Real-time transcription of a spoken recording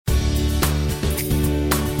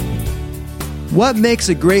What makes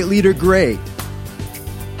a great leader great?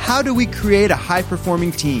 How do we create a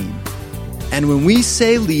high-performing team? And when we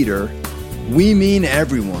say leader, we mean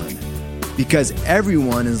everyone, because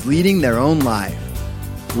everyone is leading their own life.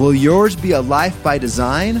 Will yours be a life by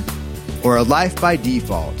design or a life by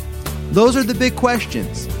default? Those are the big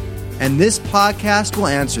questions, and this podcast will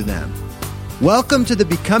answer them. Welcome to the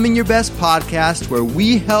Becoming Your Best podcast, where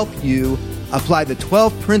we help you apply the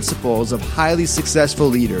 12 principles of highly successful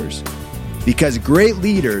leaders, because great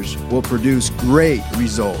leaders will produce great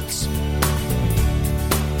results.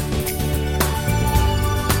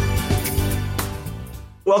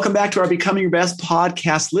 Welcome back to our Becoming Your Best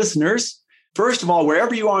podcast listeners. First of all,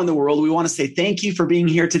 wherever you are in the world, we want to say thank you for being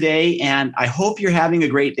here today, and I hope you're having a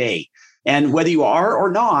great day. And whether you are or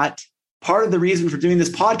not, part of the reason for doing this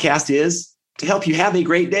podcast is to help you have a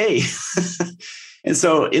great day. And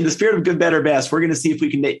so in the spirit of good, better, best, we're going to see if we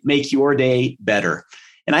can make your day better.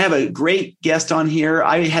 And I have a great guest on here.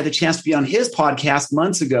 I had the chance to be on his podcast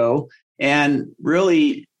months ago, and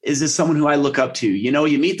really is this someone who I look up to. You know,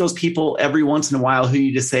 you meet those people every once in a while who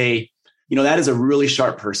you just say, you know, that is a really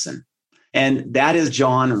sharp person. And that is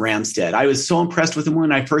John Ramstead. I was so impressed with him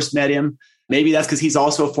when I first met him. Maybe that's because he's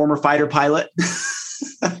also a former fighter pilot.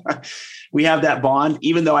 We have that bond,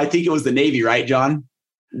 even though I think it was the Navy, right, John?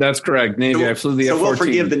 That's correct. Navy. I flew the F-14. So we'll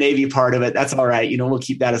forgive the Navy part of it. That's all right. You know, we'll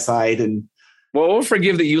keep that aside. And we'll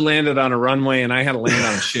forgive that you landed on a runway and I had to land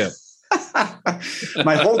on a ship.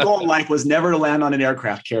 My whole goal in life was never to land on an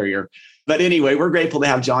aircraft carrier. But anyway, we're grateful to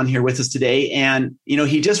have John here with us today. And, you know,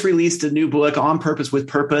 he just released a new book, On Purpose with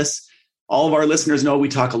Purpose. All of our listeners know we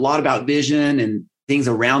talk a lot about vision and things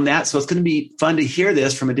around that. So it's going to be fun to hear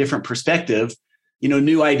this from a different perspective, you know,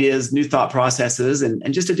 new ideas, new thought processes,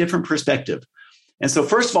 and just a different perspective. And so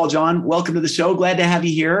first of all, John, welcome to the show. Glad to have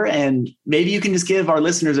you here. And maybe you can just give our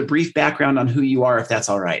listeners a brief background on who you are, if that's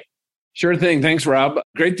all right. Sure thing. Thanks, Rob.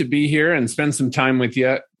 Great to be here and spend some time with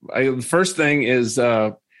you. The first thing is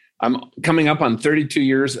I'm coming up on 32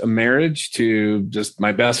 years of marriage to just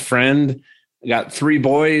my best friend. I got 3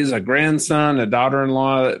 boys, a grandson, a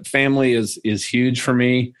daughter-in-law. Family is huge for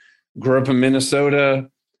me. Grew up in Minnesota.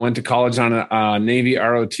 Went to college on a Navy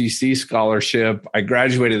ROTC scholarship. I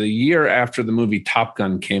graduated a year after the movie Top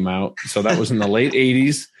Gun came out. So that was in the late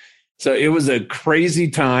 80s. So it was a crazy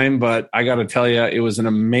time, but I got to tell you, it was an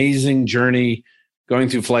amazing journey going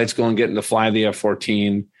through flight school and getting to fly the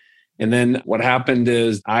F-14. And then what happened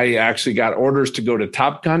is I actually got orders to go to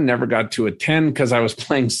Top Gun, never got to attend because I was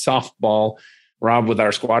playing softball, Rob, with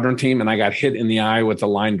our squadron team, and I got hit in the eye with a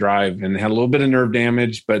line drive and had a little bit of nerve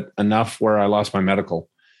damage, but enough where I lost my medical.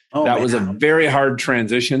 Oh, that was a very hard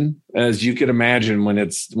transition, as you could imagine,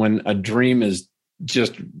 when a dream is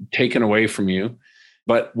just taken away from you.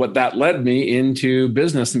 But what that led me into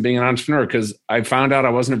business and being an entrepreneur, because I found out I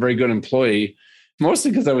wasn't a very good employee,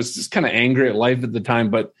 mostly because I was just kind of angry at life at the time.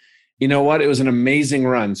 But you know what? It was an amazing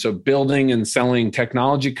run. So building and selling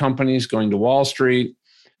technology companies, going to Wall Street.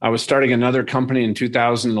 I was starting another company in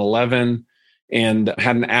 2011. And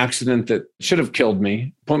had an accident that should have killed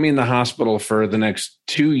me, put me in the hospital for the next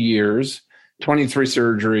 2 years, 23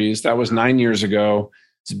 surgeries. That was 9 years ago.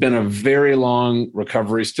 It's been a very long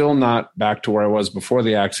recovery, still not back to where I was before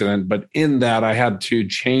the accident. But in that, I had to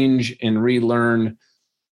change and relearn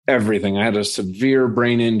everything. I had a severe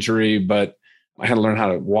brain injury, but I had to learn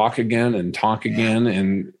how to walk again and talk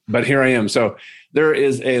again. But here I am. So there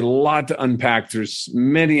is a lot to unpack. There's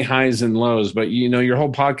many highs and lows, but you know, your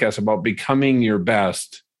whole podcast about becoming your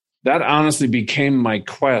best, that honestly became my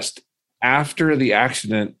quest after the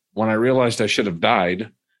accident when I realized I should have died.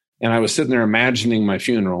 And I was sitting there imagining my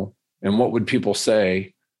funeral and what would people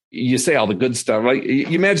say? You say all the good stuff, right? You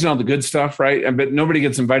imagine all the good stuff, right? But nobody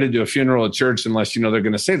gets invited to a funeral at church unless, you know, they're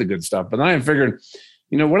going to say the good stuff. But then I figured,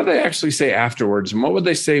 you know, what do they actually say afterwards? And what would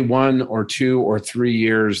they say 1 or 2 or 3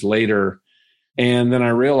 years later? And then I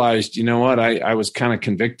realized, you know what, I was kind of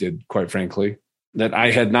convicted, quite frankly, that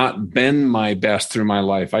I had not been my best through my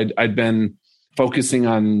life. I'd been focusing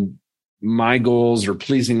on my goals or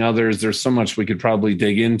pleasing others. There's so much we could probably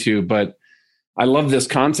dig into, but I love this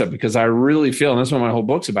concept because I really feel, and that's what my whole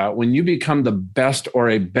book's about, when you become the best or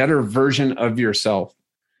a better version of yourself,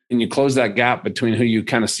 and you close that gap between who you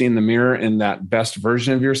kind of see in the mirror and that best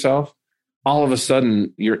version of yourself, all of a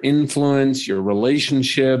sudden your influence, your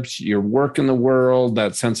relationships, your work in the world,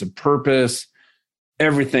 that sense of purpose,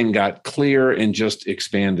 everything got clear and just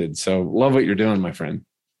expanded. So love what you're doing, my friend.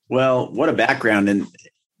 Well, what a background. And,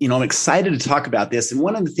 you know, I'm excited to talk about this. And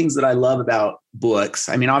one of the things that I love about books,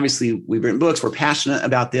 I mean, obviously we've written books, we're passionate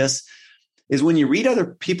about this, is when you read other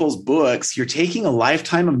people's books, you're taking a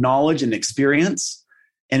lifetime of knowledge and experience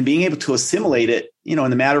and being able to assimilate it in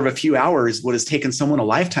the matter of a few hours, what has taken someone a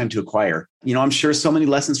lifetime to acquire. I'm sure so many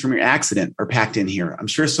lessons from your accident are packed in here. I'm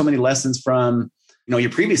sure so many lessons from, your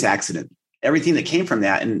previous accident, everything that came from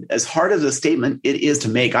that. And as hard as a statement it is to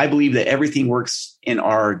make, I believe that everything works in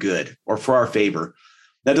our good or for our favor.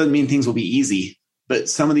 That doesn't mean things will be easy, but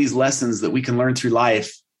some of these lessons that we can learn through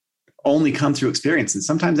life only come through experience. And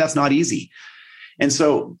sometimes that's not easy. And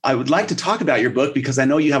so I would like to talk about your book because I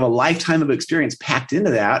know you have a lifetime of experience packed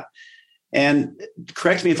into that. And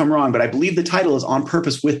correct me if I'm wrong, but I believe the title is On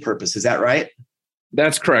Purpose with Purpose. Is that right?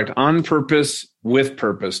 That's correct. On Purpose with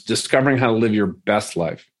Purpose, discovering how to live your best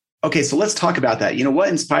life. Okay, so let's talk about that. What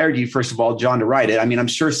inspired you, first of all, John, to write it? I mean, I'm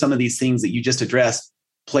sure some of these things that you just addressed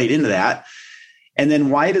played into that. And then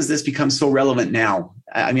why does this become so relevant now?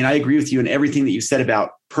 I mean, I agree with you in everything that you said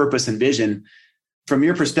about purpose and vision. From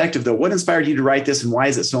your perspective, though, what inspired you to write this and why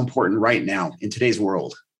is it so important right now in today's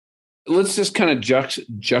world? Let's just kind of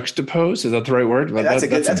juxtapose. Is that the right word? That's a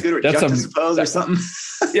good word. Juxtapose or something.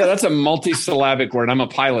 Yeah, that's a multisyllabic word. I'm a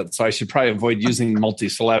pilot, so I should probably avoid using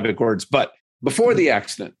multisyllabic words. But before the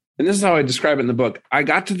accident, and this is how I describe it in the book, I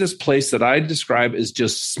got to this place that I describe as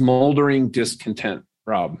just smoldering discontent,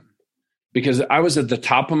 Rob, because I was at the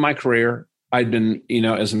top of my career. I'd been,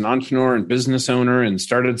 as an entrepreneur and business owner and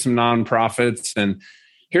started some nonprofits. And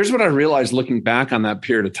here's what I realized looking back on that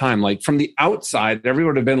period of time. Like from the outside,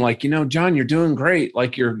 everyone would have been like, John, you're doing great.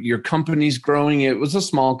 Like your company's growing. It was a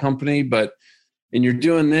small company, and you're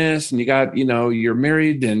doing this and you got, you're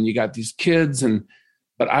married and you got these kids.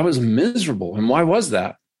 But I was miserable. And why was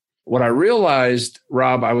that? What I realized,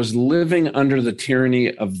 Rob, I was living under the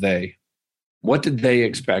tyranny of they. What did they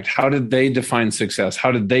expect? How did they define success?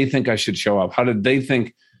 How did they think I should show up? How did they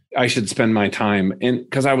think I should spend my time? And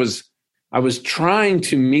because I was trying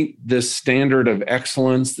to meet this standard of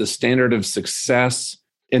excellence, the standard of success,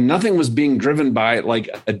 and nothing was being driven by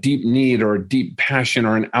like a deep need or a deep passion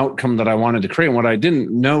or an outcome that I wanted to create. And what I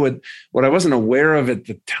didn't know, what I wasn't aware of at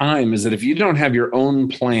the time is that if you don't have your own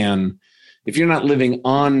plan, if you're not living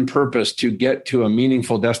on purpose to get to a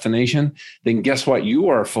meaningful destination, then guess what? You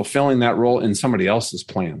are fulfilling that role in somebody else's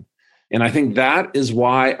plan. And I think that is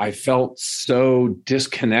why I felt so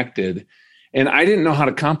disconnected. And I didn't know how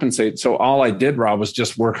to compensate. So all I did, Rob, was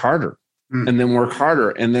just work harder and then work harder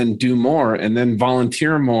and then do more and then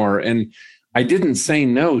volunteer more. And I didn't say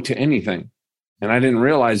no to anything. And I didn't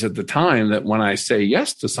realize at the time that when I say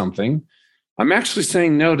yes to something, I'm actually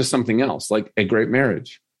saying no to something else, like a great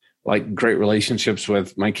marriage, like great relationships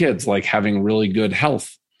with my kids, like having really good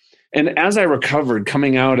health. And as I recovered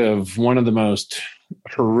coming out of one of the most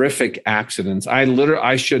horrific accidents,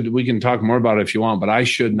 we can talk more about it if you want, but I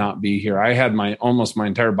should not be here. I had almost my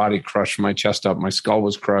entire body crushed from my chest up. My skull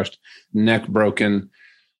was crushed, neck broken.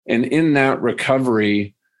 And in that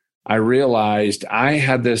recovery, I realized I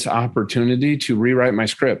had this opportunity to rewrite my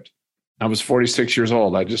script. I was 46 years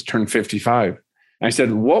old. I just turned 55. I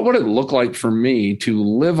said, what would it look like for me to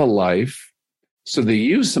live a life so the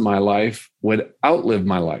use of my life would outlive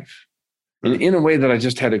my life? And in a way that I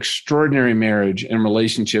just had extraordinary marriage and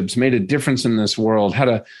relationships, made a difference in this world,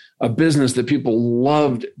 had a business that people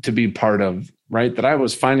loved to be part of, right? That I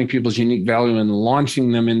was finding people's unique value and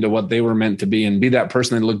launching them into what they were meant to be and be that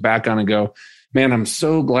person they look back on and go, man, I'm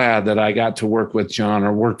so glad that I got to work with John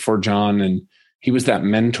or work for John. And he was that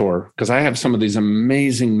mentor, because I have some of these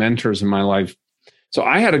amazing mentors in my life. So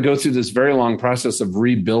I had to go through this very long process of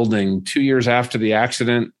rebuilding. 2 years after the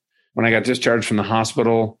accident, when I got discharged from the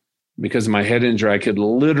hospital, because of my head injury, I could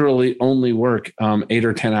literally only work 8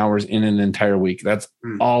 or 10 hours in an entire week. That's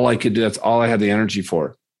all I could do. That's all I had the energy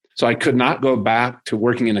for. So I could not go back to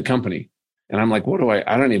working in a company. And I'm like,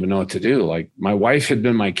 I don't even know what to do. Like my wife had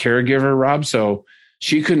been my caregiver, Rob. So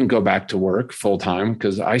she couldn't go back to work full time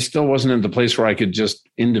because I still wasn't in the place where I could just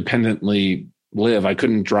independently live. I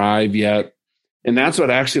couldn't drive yet. And that's what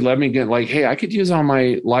actually led me to get like, hey, I could use all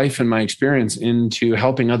my life and my experience into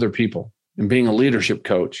helping other people and being a leadership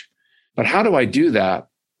coach. But how do I do that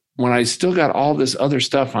when I still got all this other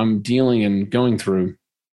stuff I'm dealing and going through?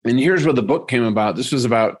 And here's where the book came about. This was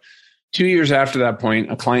about 2 years after that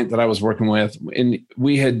point, a client that I was working with, and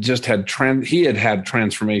we had just had, he had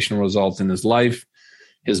transformational results in his life,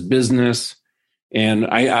 his business. And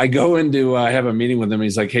I go into, I have a meeting with him.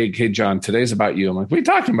 He's like, hey, John, today's about you. I'm like, what are you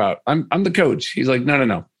talking about? I'm the coach. He's like,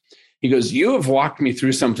 no. He goes, you have walked me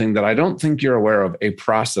through something that I don't think you're aware of, a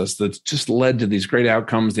process that's just led to these great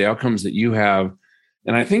outcomes, the outcomes that you have.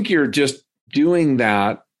 And I think you're just doing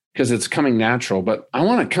that because it's coming natural, but I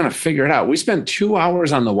want to kind of figure it out. We spent 2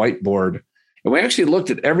 hours on the whiteboard and we actually looked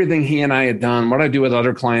at everything he and I had done, what I do with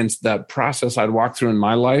other clients, that process I'd walked through in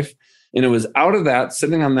my life. And it was out of that,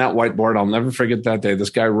 sitting on that whiteboard. I'll never forget that day. This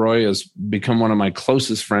guy, Roy, has become one of my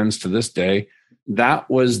closest friends to this day. That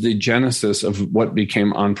was the genesis of what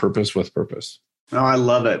became On Purpose with Purpose. Oh, I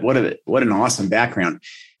love it. What an awesome background.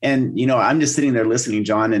 And, I'm just sitting there listening,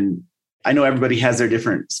 John, and I know everybody has their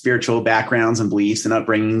different spiritual backgrounds and beliefs and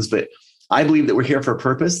upbringings, but I believe that we're here for a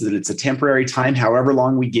purpose, that it's a temporary time, however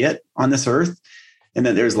long we get on this earth, and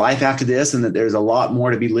that there's life after this, and that there's a lot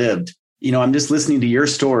more to be lived. I'm just listening to your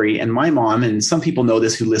story, and my mom, and some people know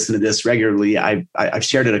this who listen to this regularly. I've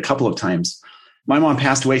shared it a couple of times. My mom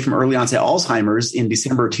passed away from early onset Alzheimer's in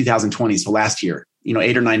December 2020. So last year,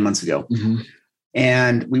 8 or 9 months ago. Mm-hmm.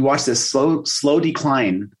 And we watched this slow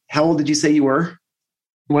decline. How old did you say you were?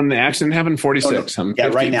 When the accident happened, 46. Oh, no.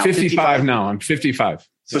 Right now. 55 now. I'm 55.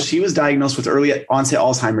 So she was diagnosed with early onset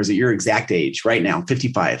Alzheimer's at your exact age, right now,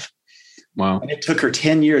 55. Wow. And it took her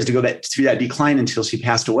 10 years to go through that decline until she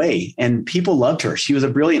passed away. And people loved her. She was a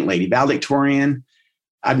brilliant lady, valedictorian.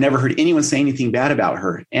 I've never heard anyone say anything bad about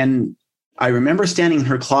her. And I remember standing in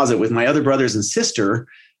her closet with my other brothers and sister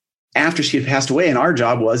after she had passed away. And our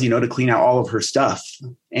job was, to clean out all of her stuff.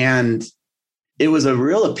 And it was a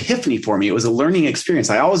real epiphany for me. It was a learning experience.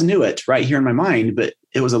 I always knew it right here in my mind, but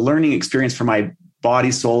it was a learning experience for my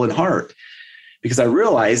body, soul, and heart, because I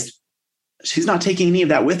realized she's not taking any of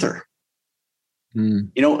that with her.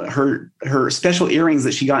 Her special earrings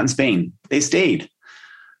that she got in Spain, they stayed.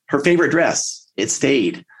 Her favorite dress, it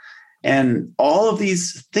stayed. And all of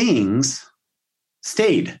these things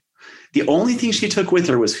stayed. The only thing she took with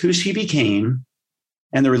her was who she became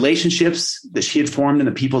and the relationships that she had formed in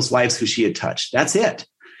the people's lives who she had touched. That's it.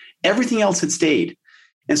 Everything else had stayed.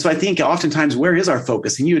 And so I think oftentimes, where is our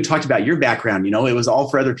focus? And you had talked about your background, it was all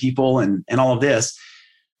for other people and all of this.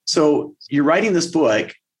 So you're writing this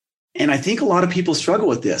book, and I think a lot of people struggle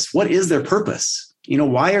with this. What is their purpose?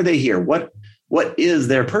 Why are they here? What is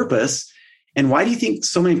their purpose? And why do you think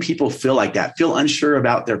so many people feel like that, feel unsure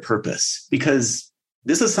about their purpose? Because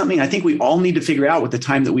this is something I think we all need to figure out with the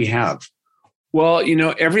time that we have. Well,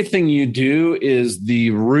 everything you do is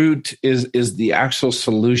the root, is the actual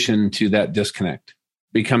solution to that disconnect,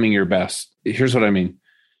 becoming your best. Here's what I mean.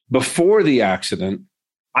 Before the accident,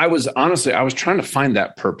 I was trying to find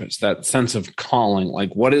that purpose, that sense of calling,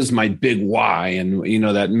 like what is my big why? And,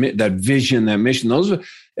 that vision, that mission,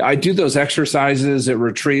 I do those exercises at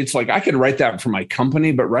retreats. Like I could write that for my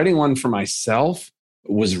company, but writing one for myself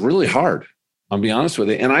was really hard. I'll be honest with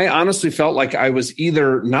you. And I honestly felt like I was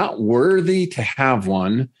either not worthy to have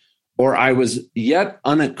one, or I was yet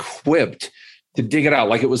unequipped to dig it out.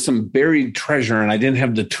 Like it was some buried treasure and I didn't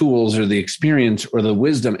have the tools or the experience or the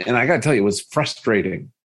wisdom. And I got to tell you, it was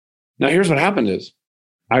frustrating. Now, here's what happened is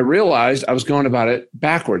I realized I was going about it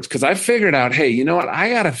backwards, because I figured out, hey, you know what?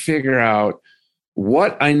 I got to figure out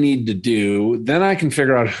what I need to do. Then I can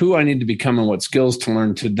figure out who I need to become and what skills to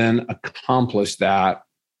learn to then accomplish that.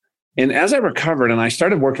 And as I recovered and I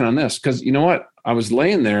started working on this, because you know what? I was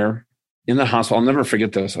laying there in the hospital. I'll never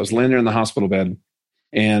forget this. I was laying there in the hospital bed.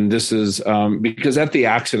 And this is because at the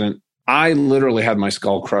accident, I literally had my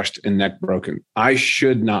skull crushed and neck broken. I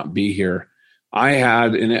should not be here. I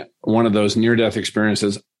had in one of those near-death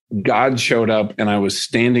experiences, God showed up and I was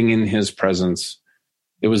standing in his presence.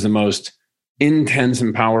 It was the most intense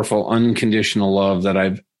and powerful, unconditional love that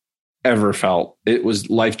I've ever felt. It was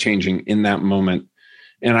life-changing in that moment.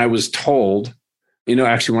 And I was told,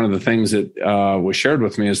 actually one of the things that was shared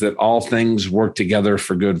with me is that all things work together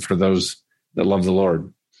for good for those that love the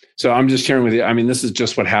Lord. So I'm just sharing with you. I mean, this is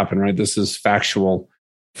just what happened, right? This is factual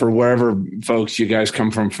for wherever folks you guys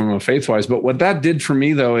come from a faith-wise. But what that did for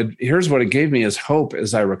me, though, here's what it gave me is hope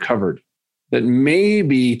as I recovered, that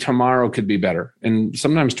maybe tomorrow could be better. And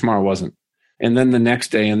sometimes tomorrow wasn't. And then the next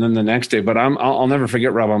day, and then the next day. But I'll never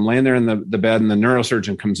forget, Rob, I'm laying there in the bed and the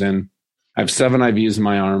neurosurgeon comes in. I have 7 IVs in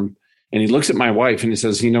my arm. And he looks at my wife and he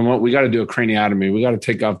says, you know what? We got to do a craniotomy. We got to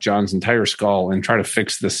take off John's entire skull and try to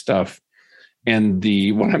fix this stuff. And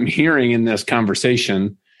what I'm hearing in this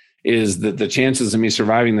conversation is that the chances of me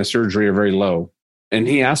surviving the surgery are very low. And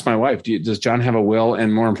he asked my wife, does John have a will?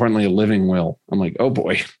 And more importantly, a living will? I'm like, oh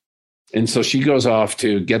boy. And so she goes off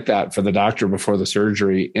to get that for the doctor before the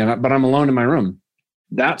surgery. But I'm alone in my room.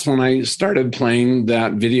 That's when I started playing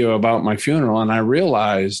that video about my funeral. And I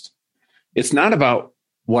realized it's not about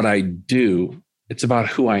what I do. It's about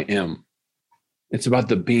who I am. It's about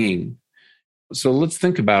the being. So let's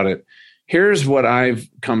think about it. Here's what I've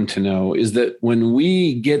come to know is that when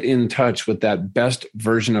we get in touch with that best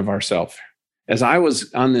version of ourselves, as I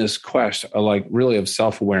was on this quest of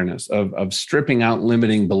self-awareness, of stripping out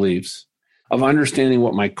limiting beliefs, of understanding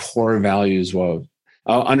what my core values were,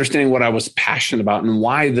 understanding what I was passionate about and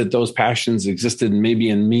why that those passions existed maybe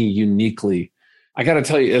in me uniquely. I got to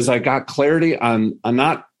tell you, as I got clarity on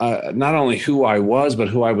not only who I was, but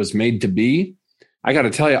who I was made to be, I got to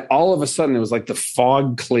tell you, all of a sudden, it was like the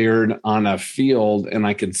fog cleared on a field and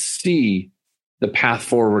I could see the path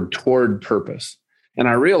forward toward purpose. And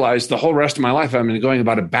I realized the whole rest of my life, I've been going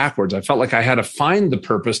about it backwards. I felt like I had to find the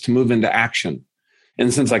purpose to move into action.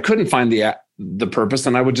 And since I couldn't find the purpose,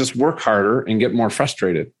 then I would just work harder and get more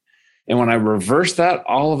frustrated. And when I reversed that,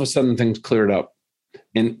 all of a sudden things cleared up.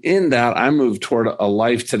 And in that, I moved toward a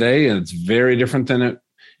life today, and it's very different than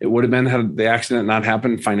it would have been had the accident not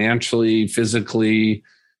happened, financially, physically,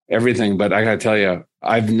 everything. But I got to tell you,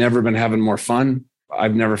 I've never been having more fun.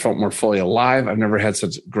 I've never felt more fully alive. I've never had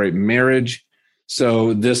such great marriage.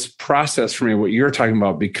 So this process for me, what you're talking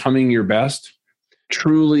about, becoming your best,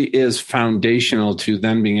 truly is foundational to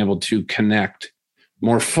then being able to connect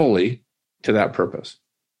more fully to that purpose.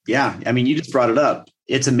 Yeah. I mean, you just brought it up.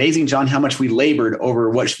 It's amazing, John, how much we labored over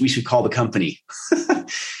what we should call the company.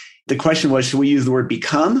 The question was, should we use the word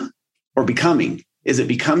become or becoming? Is it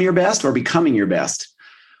become your best or becoming your best?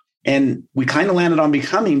 And we kind of landed on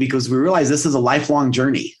becoming because we realized this is a lifelong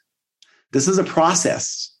journey. This is a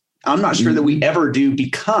process. I'm not sure that we ever do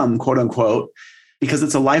become, quote unquote, because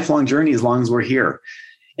it's a lifelong journey as long as we're here.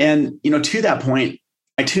 And, to that point,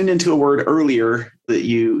 I tuned into a word earlier that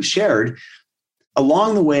you shared.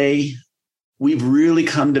 Along the way, we've really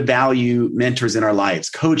come to value mentors in our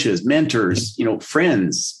lives, coaches, mentors,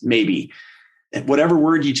 friends, maybe, whatever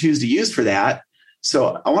word you choose to use for that.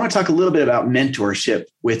 So I want to talk a little bit about mentorship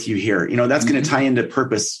with you here. That's going to tie into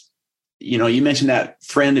purpose. You mentioned that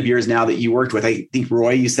friend of yours now that you worked with, I think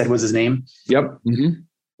Roy, you said was his name. Yep. Mm-hmm.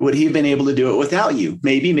 Would he have been able to do it without you?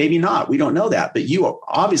 Maybe, maybe not. We don't know that. But you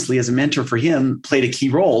obviously, as a mentor for him, played a key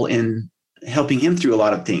role in helping him through a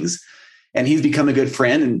lot of things. And he's become a good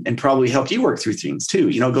friend and probably helped you work through things too.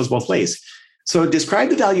 It goes both ways. So describe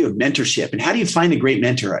the value of mentorship and how do you find a great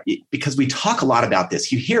mentor? Because we talk a lot about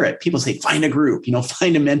this. You hear it. People say, find a group,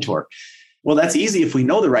 find a mentor. Well, that's easy if we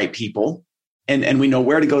know the right people and we know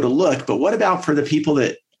where to go to look. But what about for the people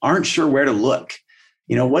that aren't sure where to look?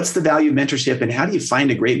 What's the value of mentorship and how do you find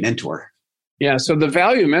a great mentor? Yeah. So the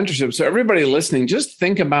value of mentorship. So everybody listening, just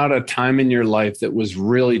think about a time in your life that was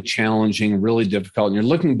really challenging, really difficult. And you're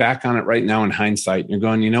looking back on it right now in hindsight. And you're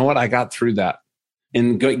going, you know what? I got through that.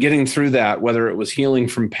 And getting through that, whether it was healing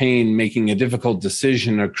from pain, making a difficult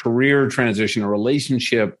decision, a career transition, a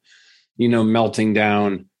relationship, melting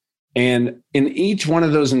down. And in each one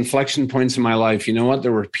of those inflection points in my life, you know what?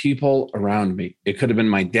 There were people around me. It could have been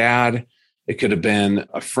my dad. It could have been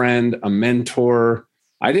a friend, a mentor.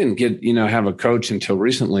 I didn't get, have a coach until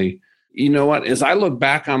recently. You know what? As I look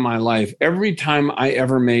back on my life, every time I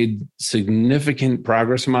ever made significant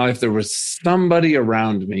progress in my life, there was somebody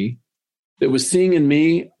around me that was seeing in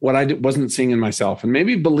me what I wasn't seeing in myself, and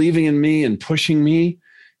maybe believing in me and pushing me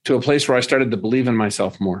to a place where I started to believe in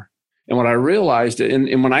myself more. And what I realized,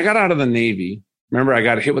 and when I got out of the Navy, remember I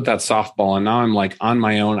got hit with that softball and now I'm like on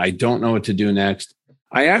my own. I don't know what to do next.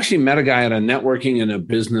 I actually met a guy at a networking and a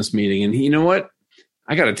business meeting. And you know what?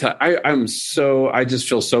 I got to tell I just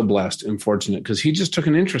feel so blessed and fortunate because he just took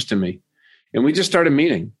an interest in me and we just started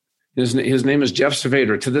meeting. His name is Jeff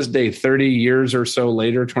Savader. To this day, 30 years or so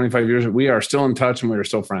later, 25 years, we are still in touch and we are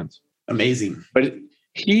still friends. Amazing. But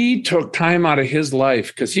he took time out of his life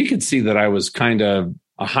because he could see that I was kind of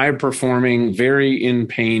a high performing, very in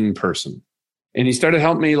pain person. And he started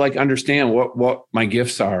helping me understand what my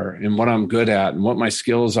gifts are and what I'm good at and what my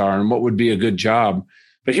skills are and what would be a good job.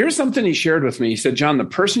 But here's something he shared with me. He said, John, the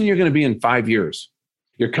person you're going to be in 5 years,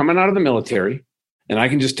 you're coming out of the military. And I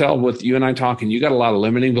can just tell with you and I talking, you got a lot of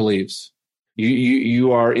limiting beliefs.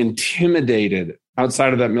 You are intimidated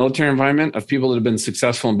outside of that military environment of people that have been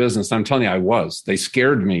successful in business. I'm telling you, they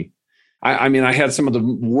scared me. I mean, I had some of the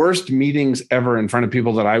worst meetings ever in front of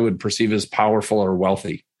people that I would perceive as powerful or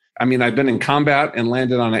wealthy. I mean, I've been in combat and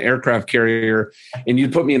landed on an aircraft carrier, and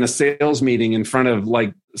you'd put me in a sales meeting in front of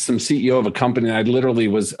some CEO of a company. And I literally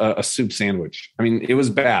was a soup sandwich. I mean, it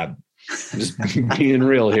was bad. I'm just being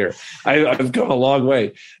real here. I've gone a long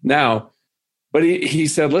way now. But he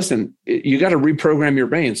said, listen, you got to reprogram your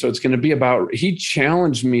brain. So it's going to be he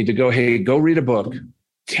challenged me to go read a book,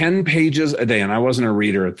 10 pages a day. And I wasn't a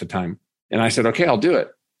reader at the time. And I said, okay, I'll do it.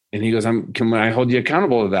 And he goes, can I hold you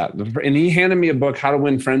accountable to that? And he handed me a book, How to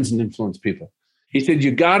Win Friends and Influence People. He said,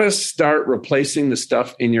 you got to start replacing the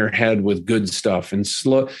stuff in your head with good stuff and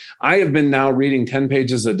slow. I have been now reading 10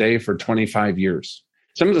 pages a day for 25 years.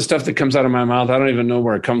 Some of the stuff that comes out of my mouth, I don't even know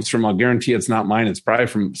where it comes from. I'll guarantee it's not mine. It's probably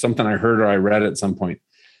from something I heard or I read at some point.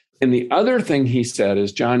 And the other thing he said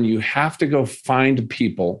is, John, you have to go find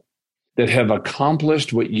people that have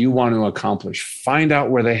accomplished what you want to accomplish. Find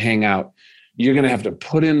out where they hang out. You're going to have to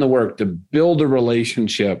put in the work to build a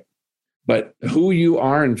relationship. But who you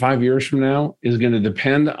are in 5 years from now is going to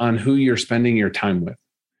depend on who you're spending your time with.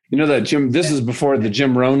 You know that this is before the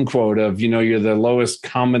Jim Rohn quote of, you're the lowest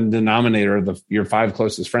common denominator of your 5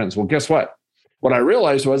 closest friends. Well, guess what? What I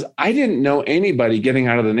realized was I didn't know anybody getting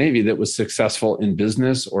out of the Navy that was successful in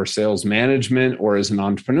business or sales management or as an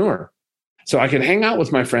entrepreneur. So I could hang out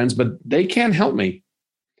with my friends, but they can't help me.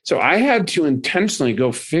 So I had to intentionally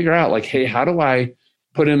go figure out like, hey, how do I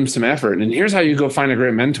put in some effort? And here's how you go find a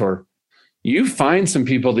great mentor. You find some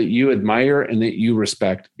people that you admire and that you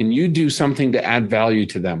respect, and you do something to add value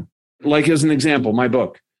to them. Like as an example, my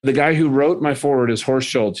book, the guy who wrote my foreword is Horst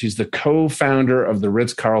Schulze. He's the co-founder of the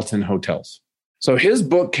Ritz-Carlton hotels. So his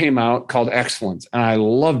book came out called Excellence, and I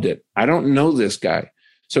loved it. I don't know this guy.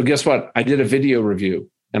 So guess what? I did a video review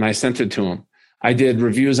and I sent it to him. I did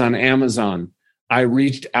reviews on Amazon. I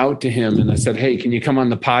reached out to him and I said, hey, can you come on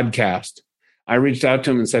the podcast? I reached out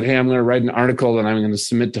to him and said, hey, I'm going to write an article that I'm going to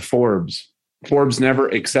submit to Forbes. Forbes never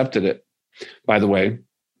accepted it, by the way.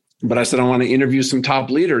 But I said, I want to interview some top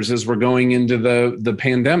leaders as we're going into the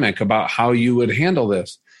pandemic about how you would handle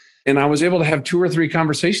this. And I was able to have 2 or 3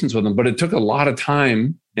 conversations with them, but it took a lot of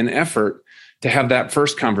time and effort to have that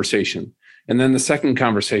first conversation. And then the second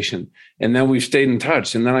conversation. And then we've stayed in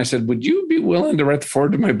touch. And then I said, would you be willing to write the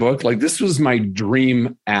foreword to my book? Like, this was my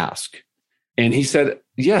dream ask. And he said,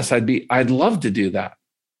 yes, I'd love to do that.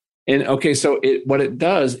 And okay, so what it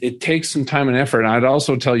does, it takes some time and effort. And I'd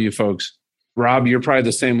also tell you folks, Rob, you're probably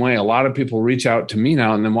the same way. A lot of people reach out to me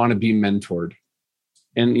now and then want to be mentored.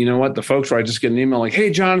 And you know what? The folks where I just get an email like,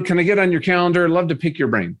 hey, John, can I get on your calendar? I'd love to pick your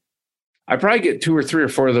brain. I probably get 2 or 3 or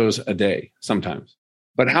 4 of those a day sometimes.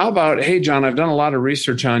 But how about, hey, John, I've done a lot of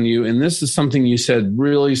research on you, and this is something you said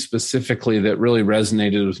really specifically that really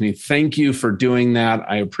resonated with me. Thank you for doing that.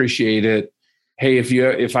 I appreciate it. Hey,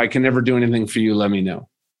 if I can ever do anything for you, let me know.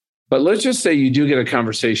 But let's just say you do get a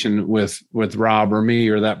conversation with Rob or me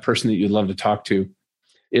or that person that you'd love to talk to.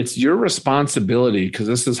 It's your responsibility, because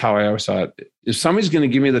this is how I always saw it. If somebody's going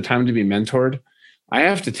to give me the time to be mentored, I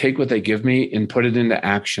have to take what they give me and put it into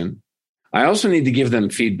action. I also need to give them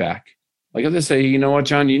feedback. Like if they say, you know what,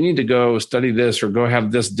 John, you need to go study this or go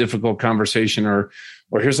have this difficult conversation or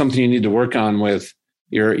here's something you need to work on with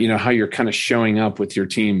your, how you're kind of showing up with your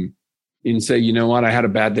team. You can say, you know what, I had a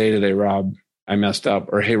bad day today, Rob. I messed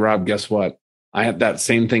up. Or, hey, Rob, guess what? I had that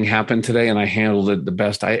same thing happen today and I handled it the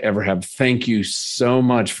best I ever have. Thank you so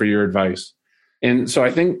much for your advice. And so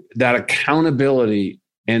I think that accountability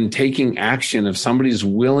and taking action, if somebody's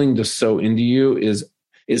willing to sow into you,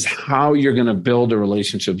 is how you're going to build a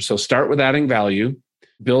relationship. So start with adding value,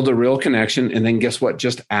 build a real connection, and then guess what?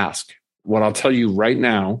 Just ask. What I'll tell you right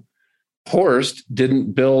now, Horst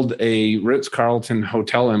didn't build a Ritz-Carlton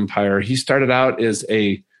hotel empire. He started out as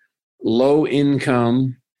a low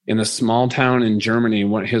income in a small town in Germany.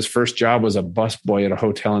 His first job was a busboy at a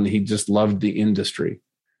hotel, and he just loved the industry.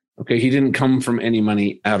 Okay, he didn't come from any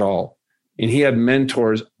money at all. And he had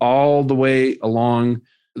mentors all the way along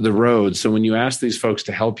the road. So when you ask these folks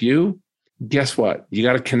to help you, guess what? You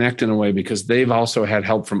got to connect in a way because they've also had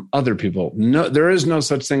help from other people. No, there is no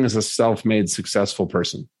such thing as a self-made successful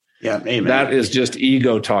person. Yeah, amen. That is just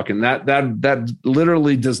ego talking. That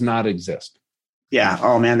literally does not exist. Yeah.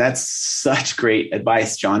 Oh man, that's such great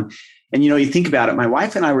advice, John. And you think about it. My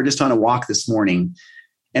wife and I were just on a walk this morning,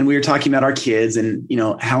 and we were talking about our kids and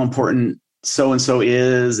how important so and so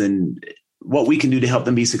is, and what we can do to help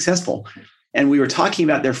them be successful. And we were talking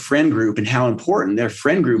about their friend group and how important their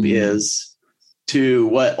friend group is to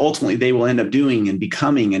what ultimately they will end up doing and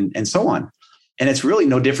becoming and so on. And it's really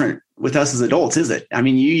no different with us as adults, is it? I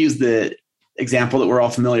mean, you use the example that we're all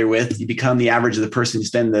familiar with. You become the average of the person you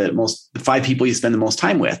spend the 5 people you spend the most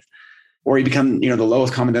time with, or you become, the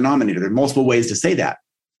lowest common denominator. There are multiple ways to say that.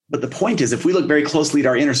 But the point is, if we look very closely at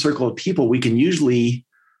our inner circle of people, we can usually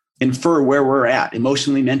infer where we're at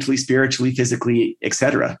emotionally, mentally, spiritually, physically, et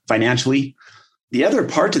cetera, financially. The other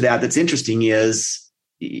part to that that's interesting is,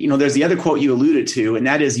 there's the other quote you alluded to, and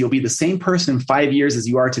that is you'll be the same person in 5 years as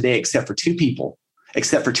you are today, except for 2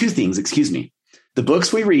 things, the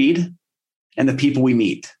books we read and the people we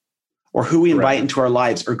meet, or who we invite into our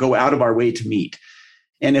lives or go out of our way to meet.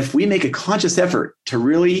 And if we make a conscious effort to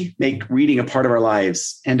really make reading a part of our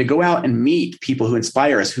lives and to go out and meet people who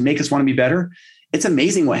inspire us, who make us want to be better, it's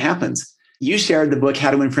amazing what happens. You shared the book,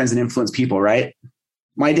 How to Win Friends and Influence People, right?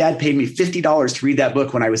 My dad paid me $50 to read that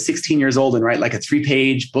book when I was 16 years old and write like a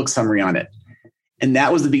 3-page book summary on it. And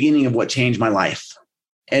that was the beginning of what changed my life.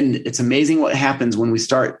 And it's amazing what happens when we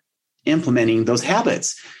start implementing those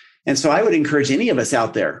habits. And so I would encourage any of us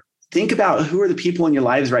out there, think about who are the people in your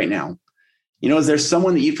lives right now. Is there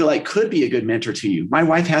someone that you feel like could be a good mentor to you? My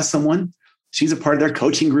wife has someone. She's a part of their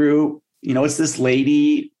coaching group. It's this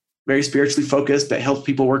lady, very spiritually focused, but helps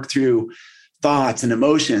people work through thoughts and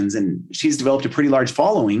emotions. And she's developed a pretty large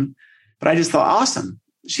following. But I just thought, awesome.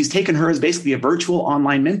 She's taken her as basically a virtual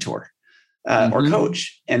online mentor or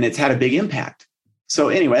coach, and it's had a big impact. So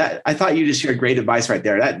anyway, I thought you just shared great advice right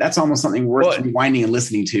there. That's almost something worth rewinding and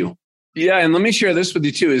listening to. Yeah. And let me share this with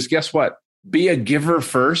you too, is guess what? Be a giver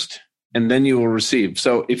first, and then you will receive.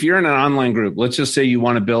 So if you're in an online group, let's just say you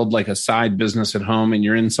want to build like a side business at home and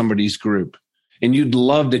you're in somebody's group and you'd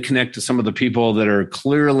love to connect to some of the people that are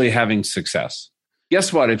clearly having success.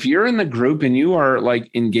 Guess what? If you're in the group and you are like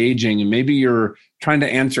engaging and maybe you're trying to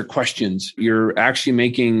answer questions, you're actually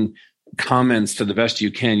making comments to the best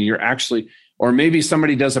you can, or maybe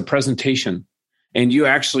somebody does a presentation and you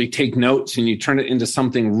actually take notes and you turn it into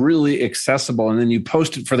something really accessible and then you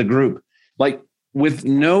post it for the group, like with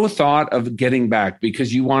no thought of getting back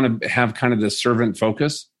because you want to have kind of this servant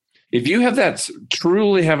focus. If you have that,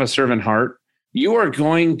 truly have a servant heart, you are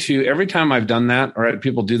going to, every time I've done that or had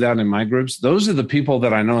people do that in my groups, those are the people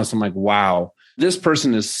that I notice. I'm like, wow, this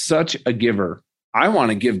person is such a giver. I want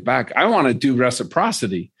to give back. I want to do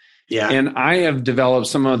reciprocity. Yeah. And I have developed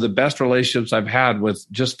some of the best relationships I've had with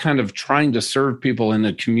just kind of trying to serve people in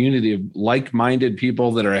a community of like-minded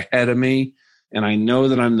people that are ahead of me. And I know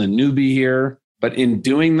that I'm the newbie here. But in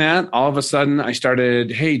doing that, all of a sudden I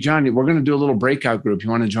started, hey, John, we're going to do a little breakout group. You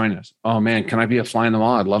want to join us? Oh, man, can I be a fly on the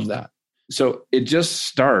wall? I'd love that. So it just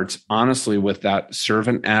starts, honestly, with that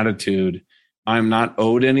servant attitude. I'm not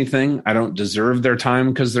owed anything. I don't deserve their time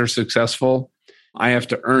because they're successful. I have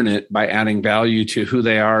to earn it by adding value to who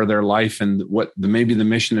they are, their life, and what maybe the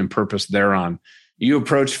mission and purpose they're on. You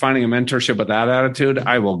approach finding a mentorship with that attitude,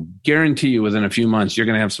 I will guarantee you within a few months, you're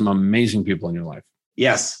going to have some amazing people in your life.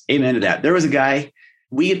 Yes. Amen to that. There was a guy,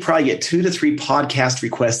 we could probably get 2 to 3 podcast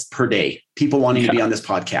requests per day, people wanting to be on this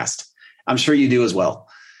podcast. I'm sure you do as well.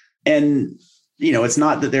 And, it's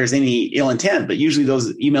not that there's any ill intent, but usually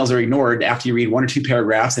those emails are ignored after you read 1 or 2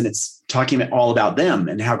 paragraphs and it's talking all about them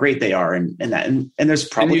and how great they are. And there's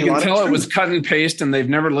probably and you can tell it was cut and paste and they've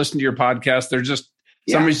never listened to your podcast. They're just,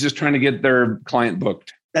 somebody's just trying to get their client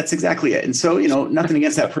booked. That's exactly it. And so, nothing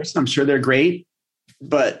against that person. I'm sure they're great,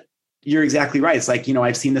 but you're exactly right. It's like,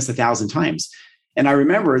 I've seen this 1,000 times. And I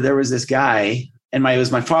remember there was this guy, and it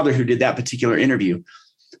was my father who did that particular interview.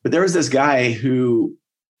 But there was this guy who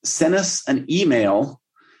sent us an email,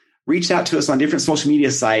 reached out to us on different social media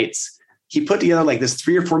sites. He put together like this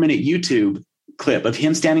 3 or 4 minute YouTube clip of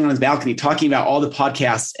him standing on his balcony talking about all the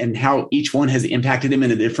podcasts and how each one has impacted him in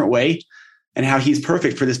a different way and how he's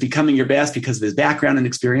perfect for this Becoming Your Best because of his background and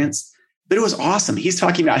experience. But it was awesome. He's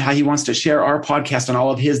talking about how he wants to share our podcast on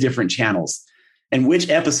all of his different channels and which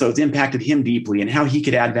episodes impacted him deeply and how he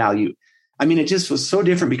could add value. I mean, it just was so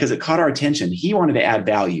different because it caught our attention. He wanted to add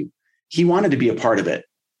value. He wanted to be a part of it.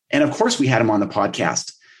 And of course, we had him on the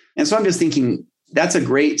podcast. And so I'm just thinking that's a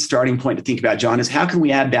great starting point to think about, John, is how can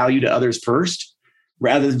we add value to others first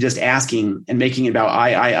rather than just asking and making it about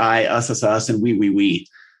I, us, and we.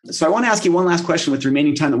 So I want to ask you one last question with the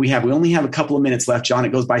remaining time that we have. We only have a couple of minutes left, John.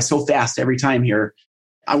 It goes by so fast every time here.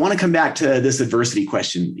 I want to come back to this adversity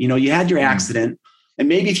question. You had your accident, and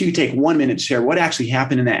maybe if you could take 1 minute to share what actually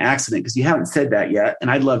happened in that accident, because you haven't said that yet.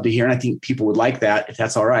 And I'd love to hear, and I think people would like that if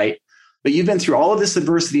that's all right. But you've been through all of this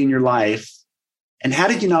adversity in your life. And how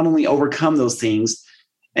did you not only overcome those things,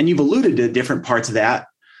 and you've alluded to different parts of that,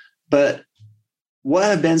 but what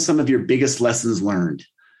have been some of your biggest lessons learned?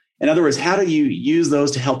 In other words, how do you use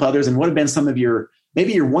those to help others? And what have been some of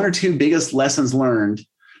maybe your 1 or 2 biggest lessons learned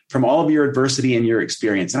from all of your adversity and your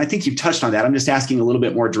experience? And I think you've touched on that. I'm just asking a little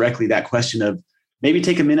bit more directly that question of maybe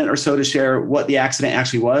take a minute or so to share what the accident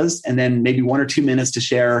actually was, and then maybe 1 or 2 minutes to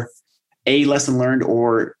share a lesson learned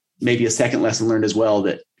or maybe a second lesson learned as well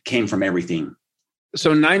that came from everything.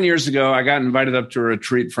 So 9 years ago, I got invited up to a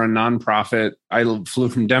retreat for a nonprofit. I flew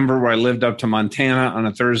from Denver, where I lived, up to Montana on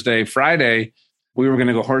a Thursday. Friday, we were going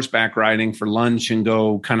to go horseback riding for lunch and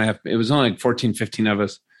go it was only like 14, 15 of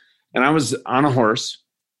us. And I was on a horse,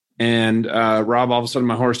 and Rob, all of a sudden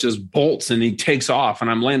my horse just bolts and he takes off,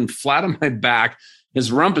 and I'm laying flat on my back. His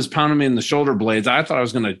rump is pounding me in the shoulder blades. I thought I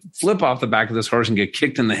was going to flip off the back of this horse and get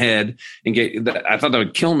kicked in the head I thought that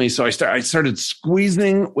would kill me. So I started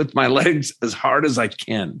squeezing with my legs as hard as I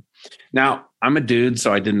can. Now, I'm a dude,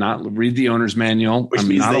 so I did not read the owner's manual. Which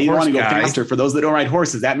means that you want to go faster. For those that don't ride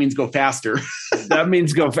horses, that means go faster. That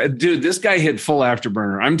means go fast. Dude, this guy hit full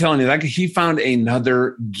afterburner. I'm telling you, he found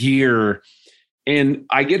another gear. And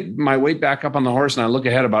I get my weight back up on the horse and I look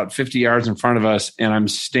ahead about 50 yards in front of us and I'm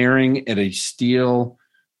staring at a steel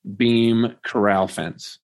beam corral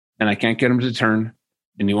fence. And I can't get him to turn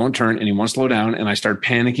and he won't turn and he won't slow down. And I start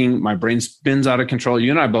panicking. My brain spins out of control.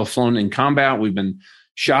 You and I both flown in combat. We've been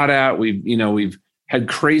shot at. We've had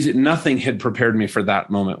crazy, nothing had prepared me for that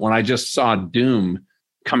moment when I just saw doom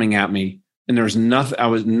coming at me and there was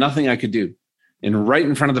nothing I could do. And right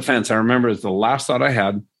in front of the fence, I remember the last thought I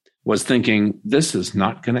had was thinking, this is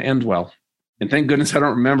not going to end well. And thank goodness I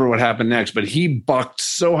don't remember what happened next, but he bucked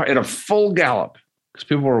so hard at a full gallop because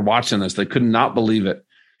people were watching this. They could not believe it.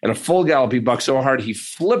 At a full gallop, he bucked so hard, he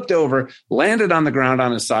flipped over, landed on the ground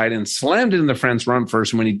on his side and slammed into the fence run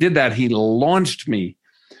first. And when he did that, he launched me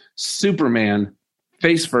Superman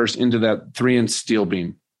face first into that 3-inch steel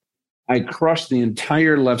beam. I crushed the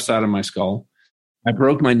entire left side of my skull. I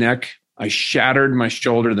broke my neck. I shattered my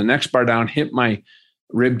shoulder. The next bar down hit my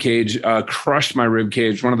rib cage, crushed my rib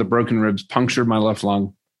cage. One of the broken ribs punctured my left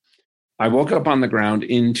lung. I woke up on the ground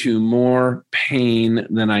into more pain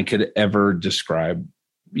than I could ever describe.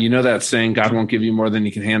 You know that saying, God won't give you more than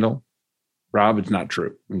you can handle? Rob, it's not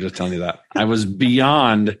true. I'm just telling you that. I was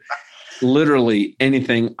beyond literally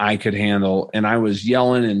anything I could handle. And I was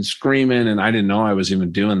yelling and screaming, and I didn't know I was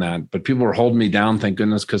even doing that. But people were holding me down, thank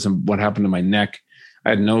goodness, because of what happened to my neck. I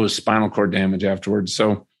had no spinal cord damage afterwards.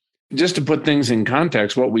 So just to put things in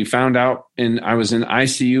context, what we found out, I was in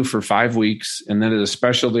ICU for 5 weeks and then at a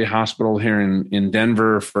specialty hospital here in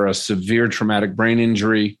Denver for a severe traumatic brain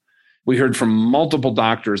injury. We heard from multiple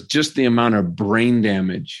doctors, just the amount of brain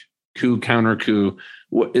damage, counter coup,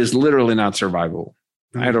 is literally not survivable.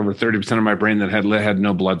 I had over 30% of my brain that had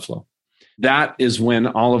no blood flow. That is when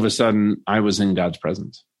all of a sudden I was in God's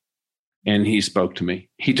presence. And he spoke to me.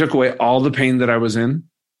 He took away all the pain that I was in.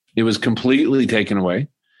 It was completely taken away.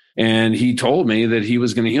 And he told me that he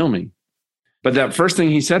was going to heal me. But that first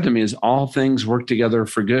thing he said to me is, all things work together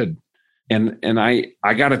for good. And I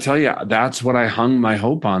got to tell you, that's what I hung my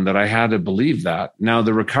hope on, that I had to believe that. Now,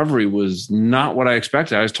 the recovery was not what I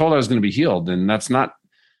expected. I was told I was going to be healed. And that's not,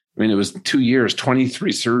 it was 2 years,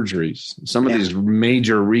 23 surgeries, some of these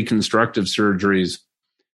major reconstructive surgeries.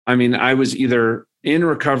 I was either in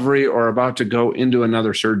recovery or about to go into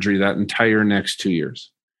another surgery that entire next 2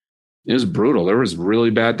 years. It was brutal. There was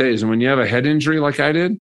really bad days. And when you have a head injury like I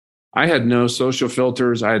did, I had no social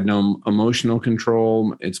filters. I had no emotional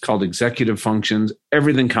control. It's called executive functions,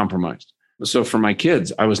 everything compromised. So for my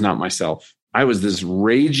kids, I was not myself. I was this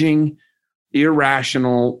raging,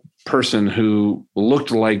 irrational person who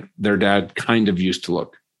looked like their dad kind of used to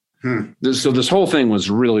look. So this whole thing was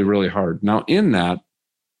really, really hard. Now in that,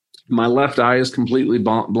 my left eye is completely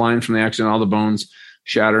blind from the accident. All the bones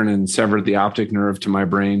shattered and severed the optic nerve to my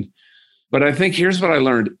brain. But I think here's what I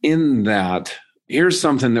learned in that. Here's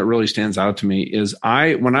something that really stands out to me is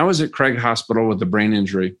when I was at Craig Hospital with the brain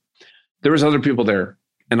injury, there was other people there.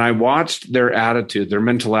 And I watched their attitude, their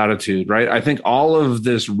mental attitude, right? I think all of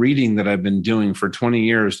this reading that I've been doing for 20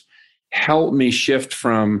 years helped me shift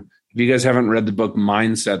from, if you guys haven't read the book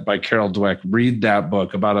Mindset by Carol Dweck, read that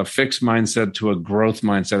book about a fixed mindset to a growth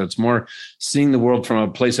mindset. It's more seeing the world from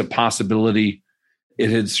a place of possibility. It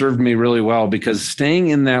had served me really well because staying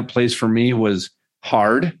in that place for me was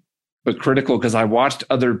hard, but critical because I watched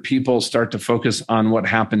other people start to focus on what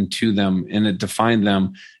happened to them and it defined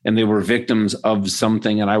them and they were victims of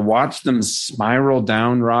something. And I watched them spiral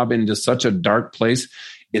down, Rob, into such a dark place.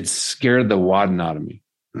 It scared the wadding out of me.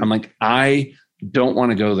 I'm like, I don't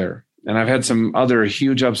want to go there. And I've had some other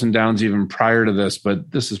huge ups and downs even prior to this, but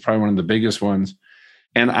this is probably one of the biggest ones.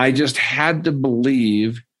 And I just had to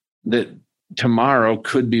believe that tomorrow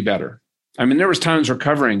could be better. There was times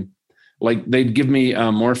recovering, like they'd give me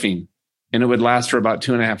morphine and it would last for about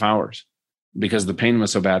 2.5 hours because the pain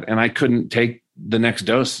was so bad. And I couldn't take the next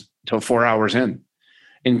dose till 4 hours in.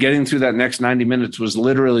 And getting through that next 90 minutes was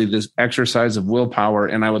literally this exercise of willpower.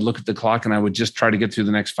 And I would look at the clock and I would just try to get through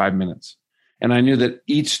the next 5 minutes. And I knew that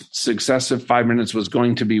each successive 5 minutes was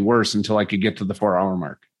going to be worse until I could get to the 4-hour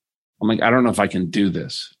mark. I'm like, I don't know if I can do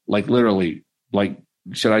this. Like literally, like,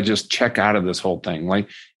 should I just check out of this whole thing? Like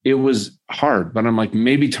it was hard, but I'm like,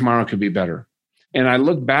 maybe tomorrow could be better. And I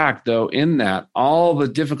look back though, in that all the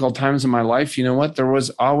difficult times in my life, you know what? There was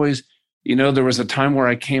always, there was a time where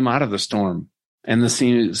I came out of the storm and the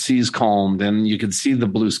seas calmed and you could see the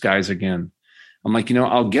blue skies again. I'm like,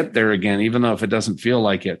 I'll get there again, even though if it doesn't feel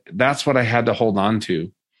like it. That's what I had to hold on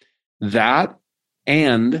to. That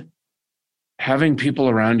and having people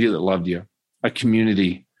around you that loved you, a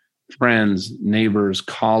community, friends, neighbors,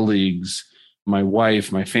 colleagues, my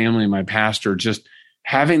wife, my family, my pastor, just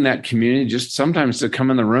having that community, just sometimes to come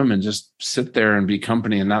in the room and just sit there and be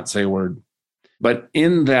company and not say a word. But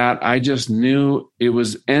in that, I just knew it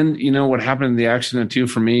was, and you know what happened in the accident too,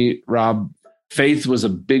 for me, Rob, faith was a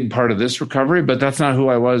big part of this recovery, but that's not who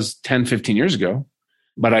I was 10, 15 years ago.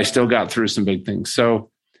 But I still got through some big things. So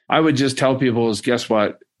I would just tell people is, guess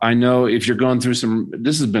what? I know if you're going through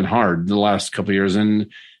this has been hard the last couple of years, and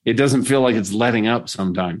it doesn't feel like it's letting up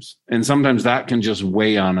sometimes. And sometimes that can just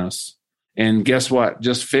weigh on us. And guess what?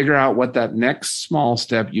 Just figure out what that next small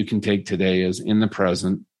step you can take today is in the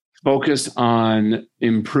present. Focus on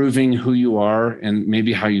improving who you are and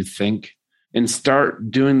maybe how you think, and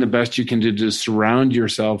start doing the best you can do to surround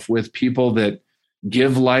yourself with people that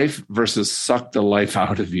give life versus suck the life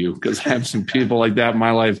out of you. Because I have some people like that in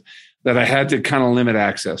my life that I had to kind of limit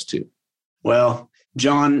access to. Well,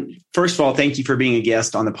 John, first of all, thank you for being a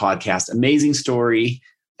guest on the podcast. Amazing story.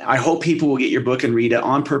 I hope people will get your book and read it,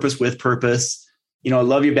 On Purpose with Purpose. You know, I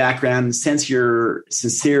love your background, sense your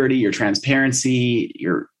sincerity, your transparency,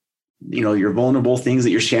 your vulnerable things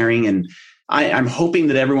that you're sharing. And I'm hoping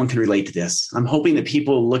that everyone can relate to this. I'm hoping that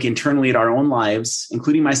people look internally at our own lives,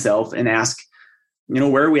 including myself, and ask,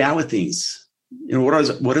 where are we at with things?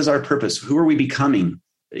 What is our purpose? Who are we becoming,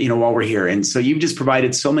 while we're here? And so you've just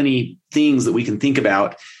provided so many things that we can think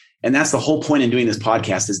about. And that's the whole point in doing this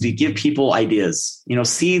podcast, is to give people ideas.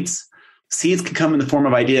 Seeds can come in the form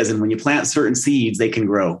of ideas. And when you plant certain seeds, they can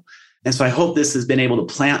grow. And so I hope this has been able to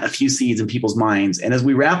plant a few seeds in people's minds. And as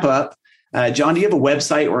we wrap up, John, do you have a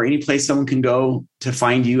website or any place someone can go to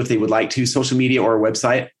find you if they would like to, social media or a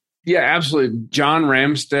website? Yeah, absolutely. John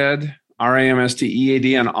Ramstead,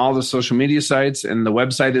 RAMSTEAD on all the social media sites. And the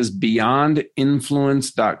website is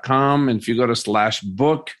beyondinfluence.com. And if you go to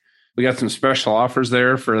 /book, we got some special offers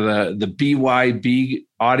there for the BYB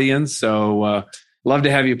audience. So love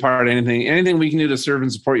to have you part of anything we can do to serve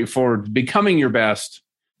and support you forward. Becoming your best.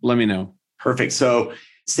 Let me know. Perfect. So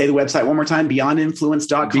say the website one more time,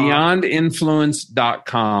 beyondinfluence.com.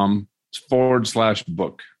 Beyondinfluence.com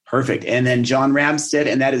 /book. Perfect. And then John Ramstead,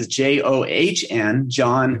 and that is JOHN,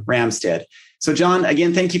 John Ramstead. So John,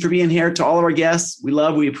 again, thank you for being here. To all of our guests,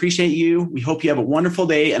 we appreciate you. We hope you have a wonderful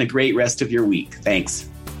day and a great rest of your week. Thanks.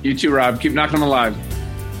 You too, Rob. Keep knocking them alive.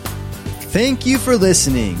 Thank you for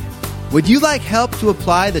listening. Would you like help to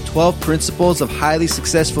apply the 12 principles of highly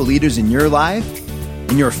successful leaders in your life,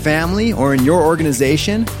 in your family, or in your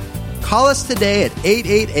organization? Call us today at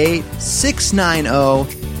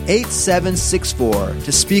 888-690-8764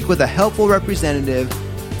 to speak with a helpful representative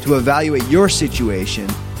to evaluate your situation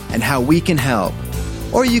and how we can help.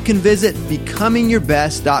 Or you can visit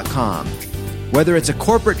becomingyourbest.com. Whether it's a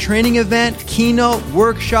corporate training event, keynote,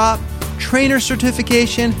 workshop, trainer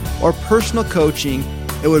certification, or personal coaching,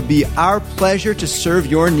 it would be our pleasure to serve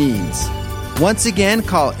your needs. Once again,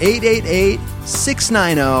 call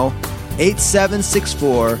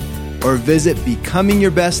 888-690-8764 or visit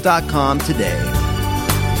becomingyourbest.com today.